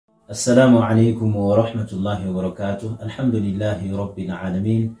السلام عليكم ورحمة الله وبركاته. الحمد لله رب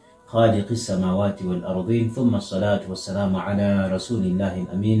العالمين خالق السماوات والأرضين، ثم الصلاة والسلام على رسول الله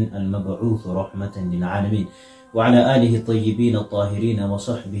الأمين المبعوث رحمة للعالمين وعلى آله الطيبين الطاهرين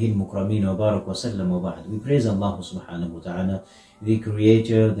وصحبه المكرمين وبارك وسلم وبعد. We praise Allah subhanahu wa ta'ala, the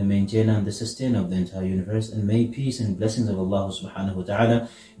creator, the maintainer and the sustainer of the entire universe, and may peace and blessings of Allah subhanahu wa ta'ala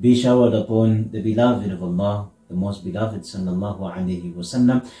be showered upon the beloved of Allah, the most beloved sallallahu alayhi wa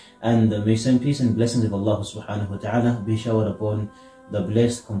sallam, and may some peace and blessings of Allah subhanahu wa ta'ala be showered upon the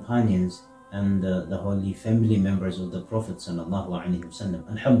blessed companions and the holy family members of the Prophet sallallahu alayhi wa sallam.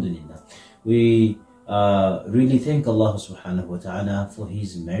 Alhamdulillah. We really thank Allah subhanahu wa ta'ala for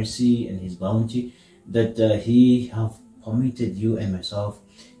His mercy and His bounty that He have permitted you and myself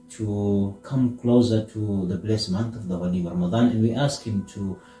to come closer to the blessed month of the holy Ramadan, and we ask Him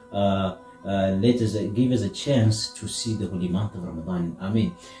to give us a chance to see the holy month of Ramadan.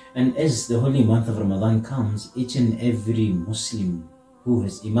 Ameen. And as the holy month of Ramadan comes, each and every Muslim who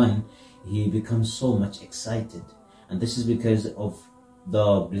has Iman, he becomes so much excited, and this is because of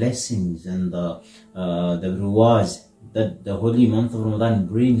the blessings and the rewards that the holy month of Ramadan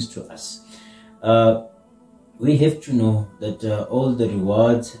brings to us. We have to know that all the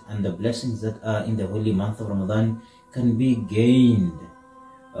rewards and the blessings that are in the holy month of Ramadan can be gained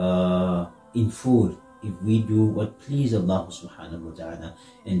in full if we do what please Allah subhanahu wa ta'ala,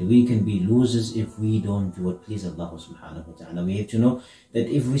 and we can be losers if we don't do what please Allah subhanahu wa ta'ala. We have to know that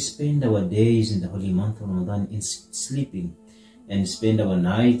if we spend our days in the holy month of Ramadan in sleeping, and spend our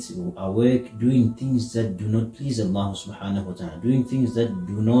nights, our work, doing things that do not please Allah subhanahu wa ta'ala, doing things that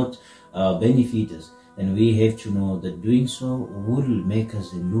do not benefit us, then we have to know that doing so will make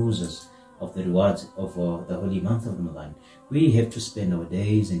us losers of the rewards of the holy month of Ramadan. We have to spend our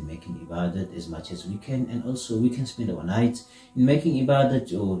days in making ibadat as much as we can, and also we can spend our nights in making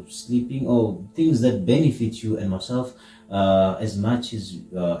ibadat or sleeping or things that benefit you and myself as much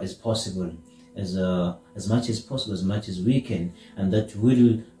as possible. As much as possible, as much as we can, and that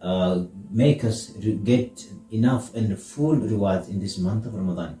will make us get enough and full rewards in this month of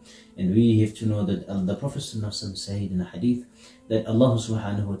Ramadan. And we have to know that the Prophet said in a hadith that Allah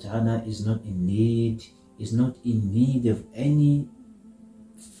subhanahu wa ta'ala is not in need of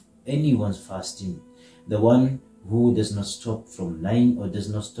anyone's fasting. The one who does not stop from lying or does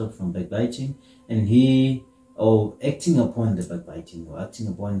not stop from backbiting, and or acting upon the backbiting or acting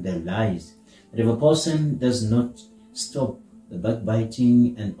upon their lies. But if a person does not stop the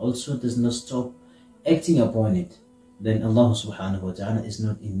backbiting and also does not stop acting upon it, then Allah subhanahu wa ta'ala is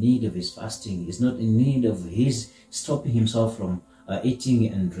not in need of his fasting, is not in need of his stopping himself from eating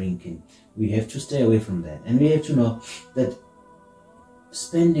and drinking. We have to stay away from that, and we have to know that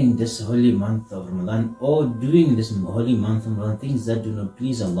spending this holy month of Ramadan or doing this holy month of Ramadan things that do not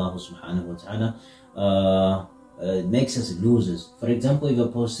please Allah subhanahu wa ta'ala makes us losers. For example, if a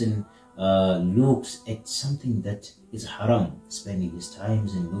person looks at something that is haram, spending his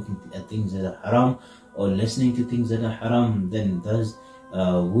times and looking at things that are haram or listening to things that are haram, then thus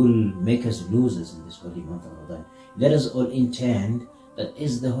will make us losers in this holy month of Ramadan. Let us all intend that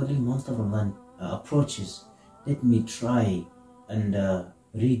as the holy month of Ramadan approaches, let me try and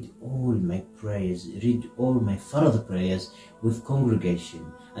read all my prayers, read all my fard prayers with congregation,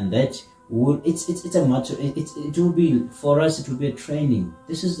 and that it's a matter. It will be for us. It will be a training.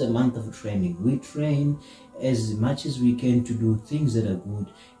 This is the month of training. We train as much as we can to do things that are good.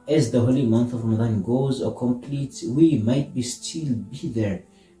 As the holy month of Ramadan goes or completes, we might still be there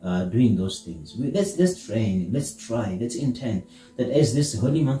doing those things. Let's train. Let's try. Let's intend that as this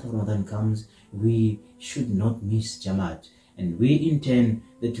holy month of Ramadan comes, we should not miss Jamaat, and we intend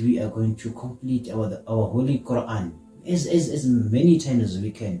that we are going to complete our holy Quran as many times as we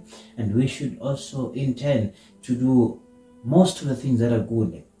can, and we should also intend to do most of the things that are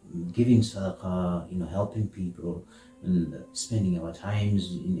good, like giving sadaqah, helping people, and spending our times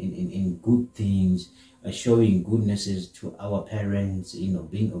in good things, showing goodnesses to our parents,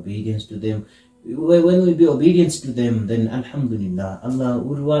 being obedient to them. When we be obedient to them, then alhamdulillah, Allah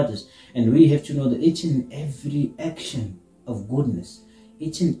will reward us. And we have to know that each and every action of goodness,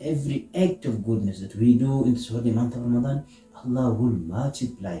 each and every act of goodness that we do in this holy month of Ramadan, Allah will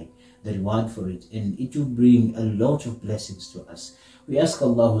multiply the reward for it, and it will bring a lot of blessings to us. We ask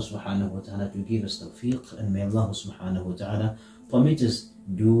Allah subhanahu wa ta'ala to give us tawfiq, and may Allah subhanahu wa ta'ala permit us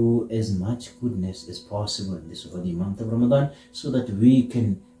do as much goodness as possible in this holy month of Ramadan, so that we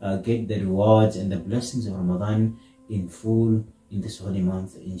can get the rewards and the blessings of Ramadan in full in this holy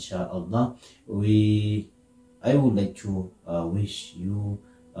month, inshallah. I would like to wish you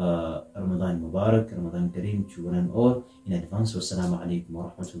Ramadan Mubarak, Ramadan Kareem to one and all in advance. Wassalamu alaikum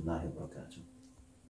wa rahmatullahi wa barakatuh.